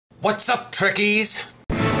What's up, Trekkies?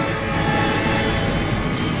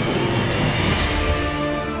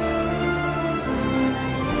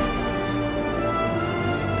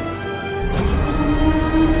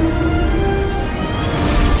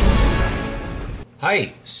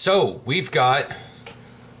 Hi, so we've got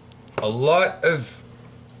a lot of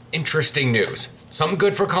interesting news. Some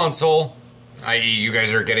good for console, i.e. you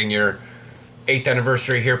guys are getting your 8th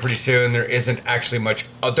anniversary here pretty soon. There isn't actually much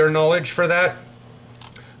other knowledge for that.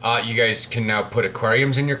 You guys can now put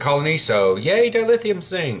aquariums in your colony, so yay, dilithium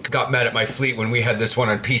sink. Got mad at my fleet when we had this one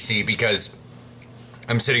on PC because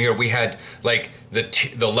I'm sitting here, we had like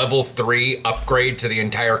the level 3 upgrade to the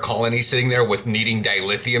entire colony sitting there with needing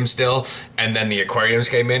dilithium still, and then the aquariums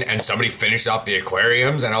came in and somebody finished off the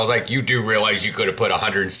aquariums, and I was like, you do realize you could have put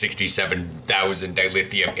 167,000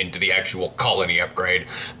 dilithium into the actual colony upgrade,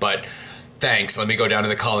 but thanks, let me go down to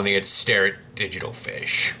the colony and stare at digital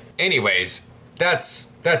fish. Anyways, that's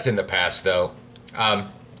in the past though.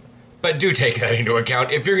 But do take that into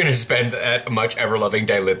account. If you're going to spend that much ever-loving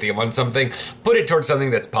dilithium on something, put it towards something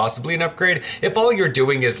that's possibly an upgrade. If all you're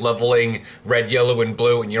doing is leveling red, yellow, and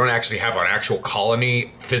blue, and you don't actually have an actual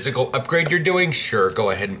colony physical upgrade you're doing, sure, go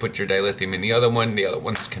ahead and put your dilithium in the other one. The other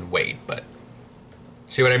ones can wait, but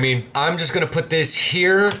see what I mean? I'm just going to put this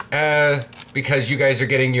here because you guys are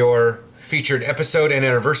getting your featured episode and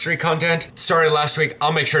anniversary content. Started last week.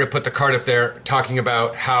 I'll make sure to put the card up there talking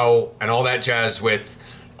about how and all that jazz with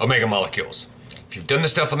Omega Molecules. If you've done the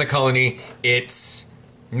stuff on the colony, it's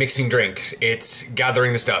mixing drinks, it's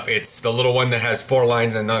gathering the stuff, it's the little one that has 4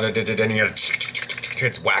 lines and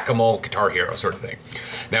it's whack-a-mole, Guitar Hero sort of thing.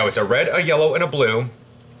 Now it's a red, a yellow, and a blue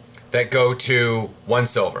that go to 1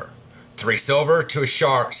 silver. 3 silver to a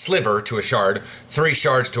sliver to a shard, 3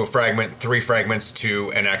 shards to a fragment, 3 fragments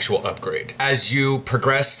to an actual upgrade. As you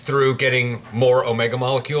progress through getting more Omega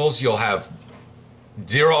Molecules, you'll have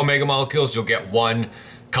 0 Omega Molecules, you'll get 1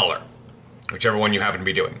 color, whichever one you happen to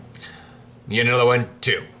be doing. You get another one,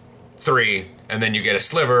 2, 3, and then you get a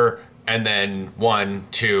sliver, and then 1,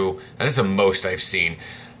 2, and this is the most I've seen.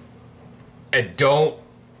 And don't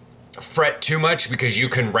fret too much because you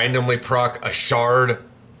can randomly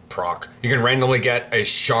you can randomly get a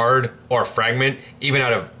shard or a fragment even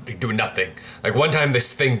out of doing nothing. Like one time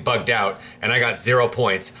this thing bugged out and I got 0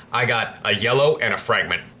 points. I got a yellow and a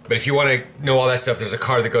fragment. But if you want to know all that stuff, there's a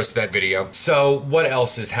card that goes to that video. So what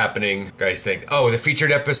else is happening, guys think? Oh, the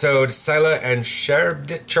featured episode, Scylla and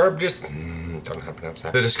Charybdis. Don't know how to pronounce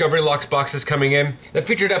that. The Discovery Locks box is coming in. The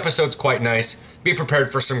featured episode's quite nice. Be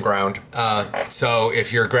prepared for some ground. So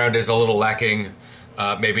if your ground is a little lacking,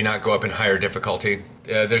 maybe not go up in higher difficulty.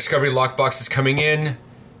 The Discovery Lockbox is coming in.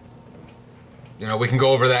 You know, we can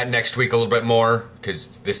go over that next week a little bit more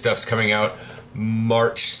because this stuff's coming out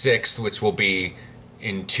March 6th, which will be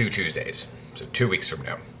in 2 Tuesdays, so 2 weeks from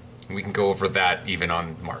now. We can go over that even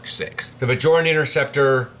on March 6th. The Bajoran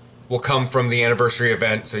Interceptor will come from the anniversary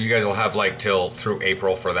event, so you guys will have like till through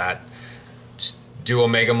April for that. Just do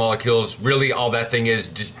Omega Molecules. Really all that thing is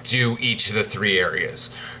just do each of the 3 areas.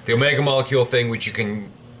 The Omega Molecule thing, which you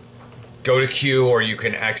can go to Q or you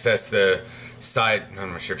can access the side,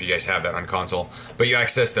 I'm not sure if you guys have that on console, but you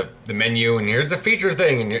access the menu and here's the feature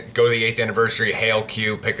thing and you go to the 8th anniversary, hail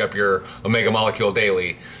Q, pick up your Omega Molecule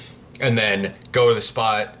daily, and then go to the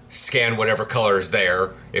spot, scan whatever color is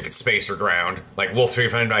there, if it's space or ground, like Wolf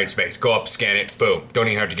 359 space, go up, scan it, boom, don't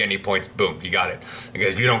even have to get any points, boom, you got it.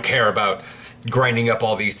 Because if you don't care about grinding up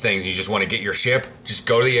all these things, you just want to get your ship, just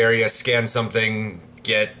go to the area, scan something,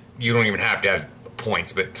 you don't even have to have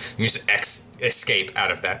points, but you just escape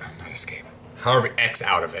out of that, not escape, however, X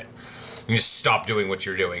out of it. You just stop doing what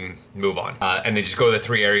you're doing, move on. And then just go to the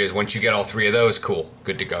 3 areas. Once you get all 3 of those, cool,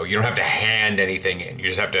 good to go. You don't have to hand anything in, you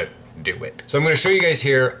just have to do it. So I'm going to show you guys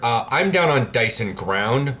here, I'm down on Dyson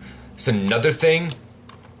Ground. It's another thing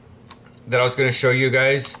that I was going to show you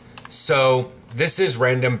guys. So this is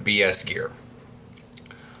random BS gear.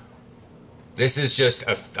 This is just,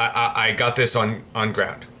 I got this on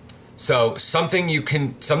ground. So something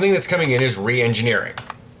that's coming in is re-engineering.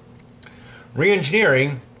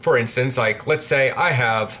 Re-engineering, for instance, like let's say I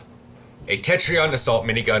have a Tetrion Assault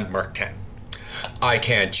Minigun Mark 10. I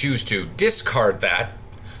can choose to discard that,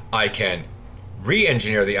 I can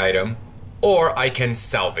re-engineer the item, or I can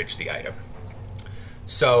salvage the item.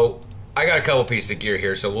 So I got a couple pieces of gear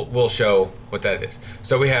here, so we'll show what that is.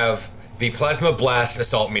 So we have the Plasma Blast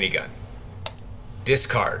Assault Minigun.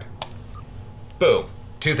 Discard. Boom.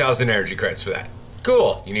 2,000 energy credits for that.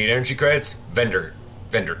 Cool. You need energy credits? Vendor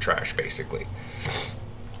trash, basically.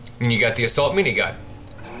 And you got the Assault Minigun.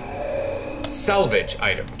 Salvage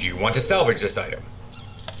item. Do you want to salvage this item?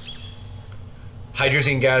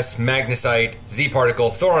 hydrogen gas, magnesite, Z particle,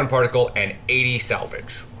 thoron particle, and 80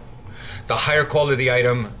 salvage. The higher quality of the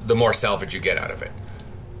item, the more salvage you get out of it.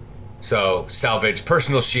 So, salvage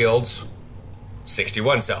personal shields,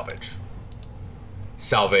 61 salvage.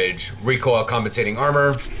 Salvage recoil compensating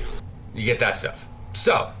armor, you get that stuff.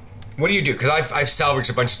 So, what do you do? Because I've salvaged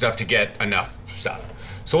a bunch of stuff to get enough stuff.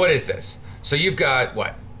 So what is this? So you've got,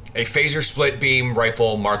 what? A phaser split beam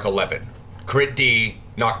rifle Mark 11. Crit D,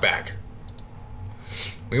 knockback.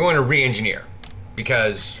 We want to re-engineer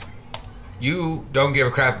because you don't give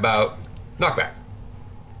a crap about knockback.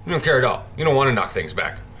 You don't care at all. You don't want to knock things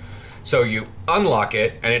back. So you unlock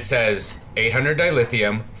it and it says 800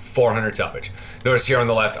 dilithium, 400 salvage. Notice here on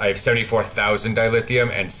the left I have 74,000 dilithium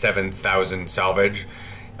and 7,000 salvage.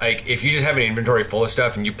 Like, if you just have an inventory full of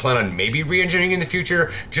stuff and you plan on maybe re-engineering in the future,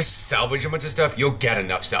 just salvage a bunch of stuff, you'll get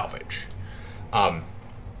enough salvage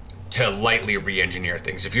to lightly re-engineer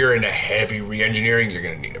things. If you're into heavy re-engineering, you're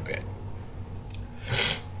going to need a bit.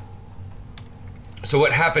 So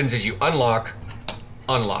what happens is you unlock.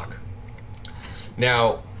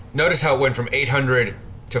 Now, notice how it went from 800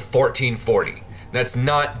 to 1440. That's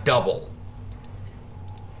not double.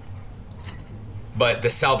 But the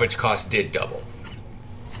salvage cost did double.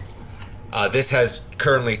 This has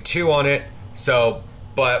currently 2 on it, so,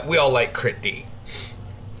 but we all like crit D.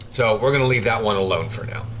 So we're going to leave that one alone for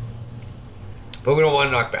now. But we don't want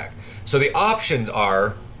to knock back. So the options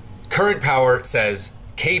are, current power says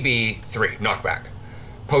KB 3, knockback.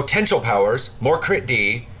 Potential powers, more crit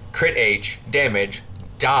D, crit H, damage,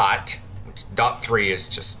 dot, which dot 3 is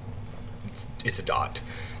just, it's a dot.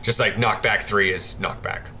 Just like knockback 3 is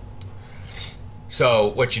knockback.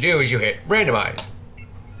 So what you do is you hit randomize.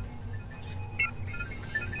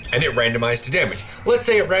 And it randomized to damage. Let's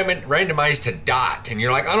say it randomized to dot, and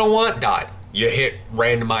you're like, I don't want dot. You hit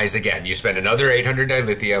randomize again. You spend another 800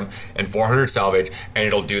 dilithium and 400 salvage, and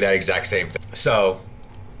it'll do that exact same thing. So,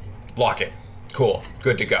 lock it. Cool.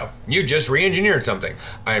 Good to go. You just re-engineered something.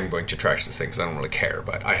 I'm going to trash this thing because I don't really care,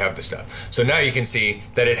 but I have the stuff. So now you can see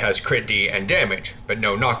that it has crit D and damage, but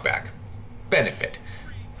no knockback. Benefit.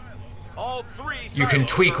 You can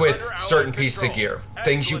tweak with certain pieces of gear.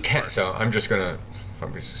 Things you can't. So I'm just going to...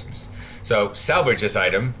 So salvage this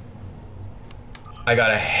item. I got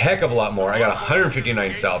a heck of a lot more. I got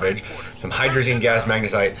 159 salvage, some hydrogen gas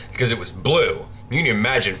magnesite because it was blue. You can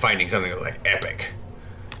imagine finding something that was like epic.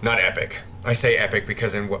 Not epic. I say epic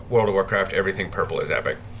because in World of Warcraft everything purple is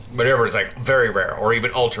epic. Whatever is like very rare or even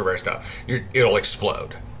ultra rare stuff, it'll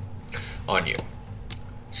explode on you.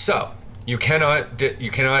 So you cannot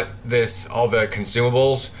this all the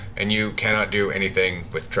consumables, and you cannot do anything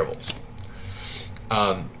with tribbles.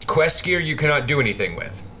 Quest gear you cannot do anything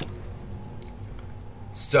with.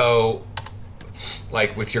 So,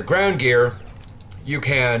 like with your ground gear, you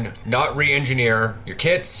can not re-engineer your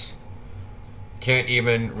kits, can't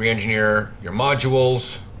even re-engineer your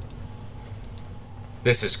modules.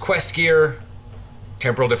 This is quest gear,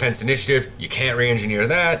 temporal defense initiative, you can't re-engineer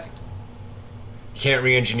that. You can't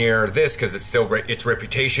re-engineer this because it's still it's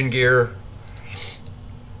reputation gear.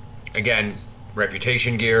 Again,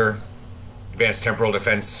 reputation gear. Advanced temporal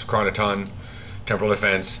defense, chronoton, temporal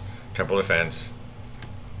defense, temporal defense.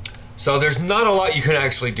 So there's not a lot you can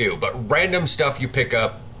actually do, but random stuff you pick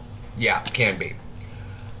up, yeah, can be.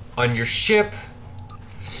 On your ship,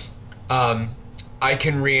 I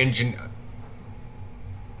can re-engineer,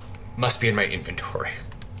 must be in my inventory.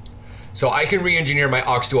 So I can re-engineer my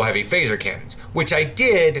Ox Dual Heavy Phaser Cannons, which I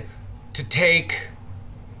did to take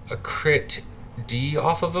a crit D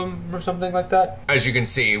off of them or something like that. As you can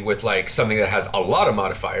see with like something that has a lot of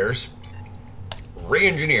modifiers,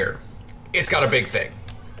 re-engineer, it's got a big thing.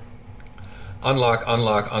 Unlock,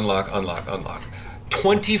 unlock, unlock, unlock, unlock.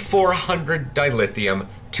 2,400 dilithium,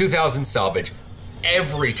 2,000 salvage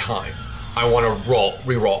every time I want to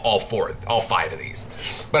re-roll all 5 of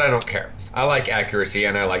these. But I don't care. I like accuracy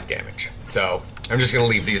and I like damage. So I'm just going to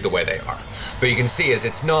leave these the way they are. But you can see is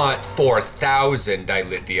it's not 4,000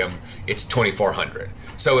 dilithium, it's 2,400.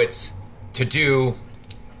 So it's to do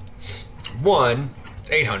 1,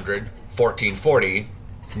 it's 800, 1440,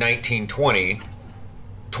 1920,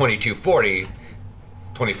 2240,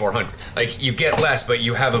 2,400. Like you get less, but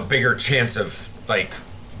you have a bigger chance of like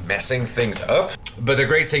messing things up. But the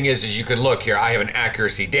great thing is you can look here, I have an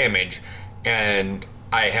accuracy damage and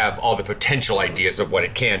I have all the potential ideas of what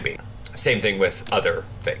it can be. Same thing with other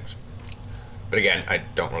things. But again, I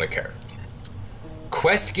don't really care.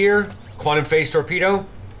 Quest gear, quantum phase torpedo,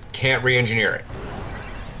 can't re-engineer it.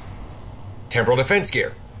 Temporal defense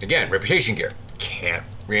gear, again, reputation gear, can't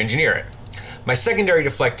re-engineer it. My secondary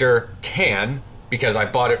deflector can, because I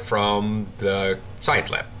bought it from the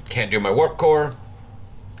science lab. Can't do my warp core,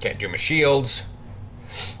 Can't do my shields.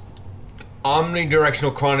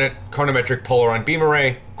 Omnidirectional chronometric Polaron beam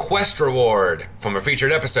array. Quest reward from a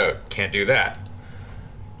featured episode. Can't do that.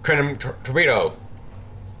 Torpedo.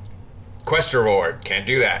 Quest reward. Can't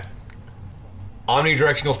do that.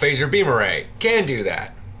 Omnidirectional phaser beam array. Can do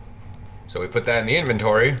that. So we put that in the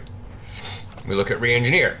inventory. We look at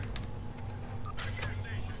re-engineer.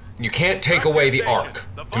 You can't take away the arc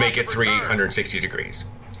to make it 360 degrees.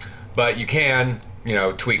 But you can, you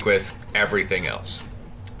know, tweak with everything else.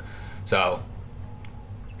 So,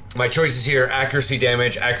 my choices here: accuracy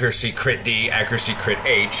damage, accuracy crit D, accuracy crit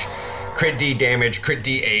H, crit D damage, crit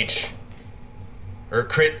DH, or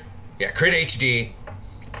crit HD,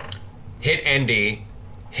 hit ND,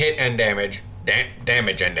 hit and damage,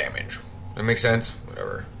 damage and damage. That makes sense?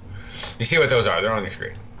 Whatever. You see what those are, they're on your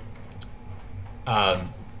screen.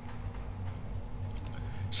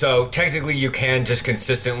 So technically you can just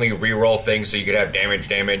consistently reroll things, so you could have damage,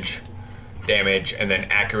 and then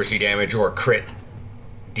accuracy damage, or crit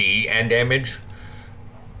D and damage.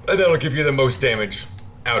 And that'll give you the most damage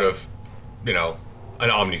out of, you know, an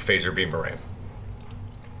Omni Phaser Beam Array.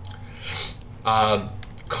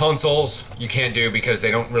 Consoles you can't do because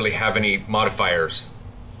they don't really have any modifiers.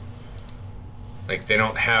 Like, they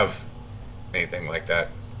don't have anything like that.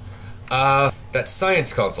 That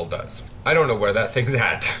science console does. I don't know where that thing's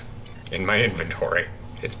at in my inventory.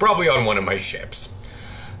 It's probably on one of my ships.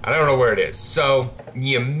 I don't know where it is. So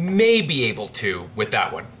you may be able to with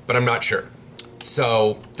that one, but I'm not sure.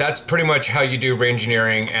 So that's pretty much how you do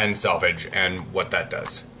re-engineering and salvage and what that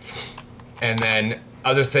does. And then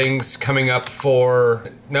other things coming up for...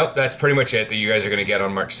 Nope, that's pretty much it that you guys are going to get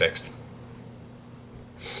on March 6th.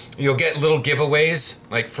 You'll get little giveaways,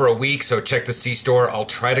 like for a week, so check the C-Store. I'll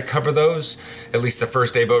try to cover those, at least the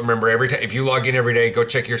first day, but remember, every time, if you log in every day, go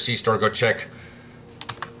check your C-Store, go check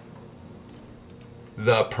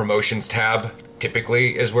the promotions tab,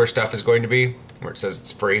 typically is where stuff is going to be, where it says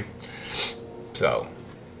it's free. So,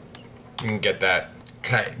 you can get that.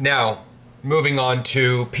 Okay, now, moving on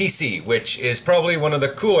to PC, which is probably one of the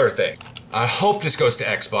cooler things. I hope this goes to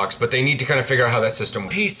Xbox, but they need to kind of figure out how that system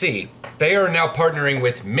works. PC, they are now partnering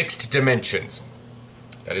with Mixed Dimensions.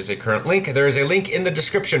 That is a current link. There is a link in the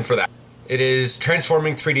description for that. It is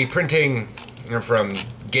transforming 3D printing from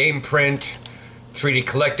game print, 3D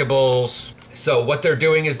collectibles. So what they're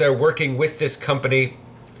doing is they're working with this company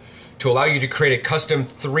to allow you to create a custom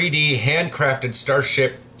 3D handcrafted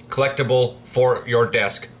Starship collectible for your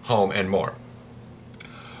desk, home, and more.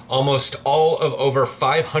 Almost all of over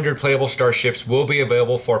 500 playable Starships will be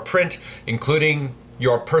available for print, including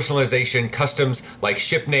your personalization customs like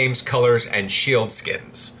ship names, colors, and shield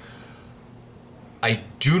skins. I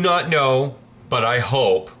do not know, but I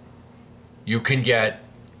hope you can get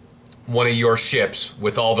one of your ships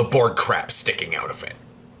with all the Borg crap sticking out of it.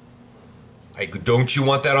 Like, don't you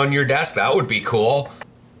want that on your desk? That would be cool.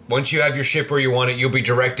 Once you have your ship where you want it, you'll be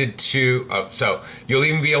directed to... so you'll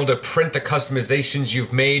even be able to print the customizations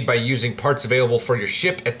you've made by using parts available for your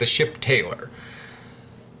ship at the ship tailor.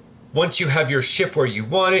 Once you have your ship where you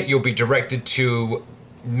want it, you'll be directed to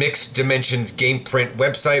Mixed Dimensions Game Print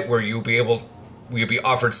website, where you'll be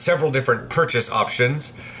offered several different purchase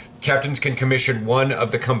options. Captains can commission one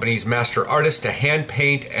of the company's master artists to hand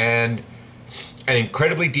paint an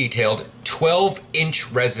incredibly detailed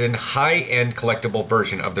 12-inch resin high-end collectible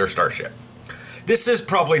version of their Starship. This is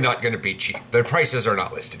probably not going to be cheap. Their prices are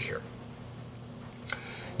not listed here.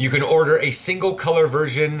 You can order a single color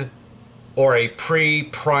version or a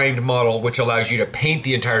pre-primed model, which allows you to paint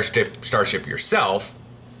the entire Starship yourself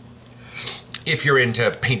if you're into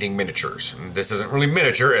painting miniatures. This isn't really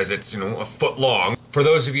miniature, as it's, you know, a foot long. For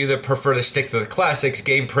those of you that prefer to stick to the classics,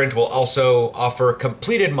 Game Print will also offer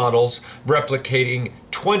completed models replicating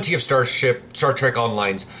 20 of Star Trek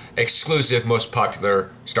Online's exclusive, most popular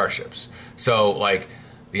starships. So, like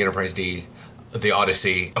the Enterprise D, the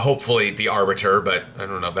Odyssey, hopefully the Arbiter, but I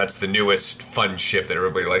don't know, that's the newest fun ship that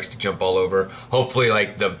everybody likes to jump all over. Hopefully,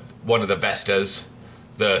 like one of the Vestas,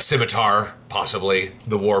 the Scimitar, possibly,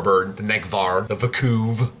 the Warbird, the Negvar, the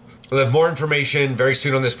Vakuv. We'll have more information very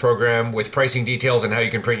soon on this program with pricing details and how you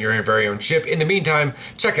can print your very own ship. In the meantime,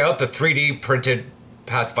 check out the 3D printed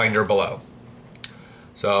Pathfinder below.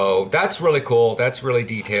 So that's really cool. That's really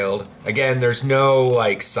detailed. Again, there's no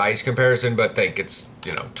like size comparison, but think it's,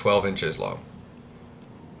 you know, 12 inches long.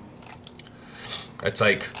 That's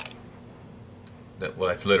like, well,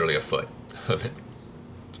 that's literally a foot.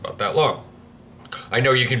 It's about that long. I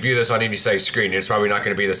know you can view this on any size screen. It's probably not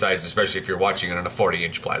going to be the size, especially if you're watching it on a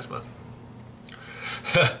 40-inch plasma.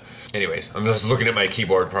 Anyways, I'm just looking at my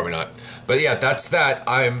keyboard, probably not. But yeah, that's that.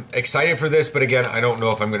 I'm excited for this, but again, I don't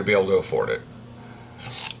know if I'm going to be able to afford it.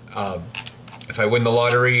 If I win the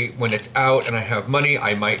lottery when it's out and I have money,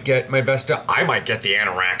 I might get my Vesta. I might get the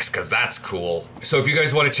Anorax because that's cool. So if you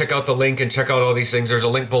guys want to check out the link and check out all these things, there's a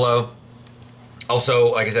link below.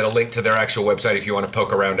 Also, like I said, a link to their actual website if you want to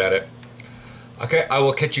poke around at it. Okay, I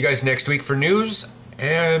will catch you guys next week for news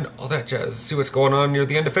and all that jazz. See what's going on near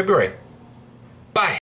the end of February. Bye.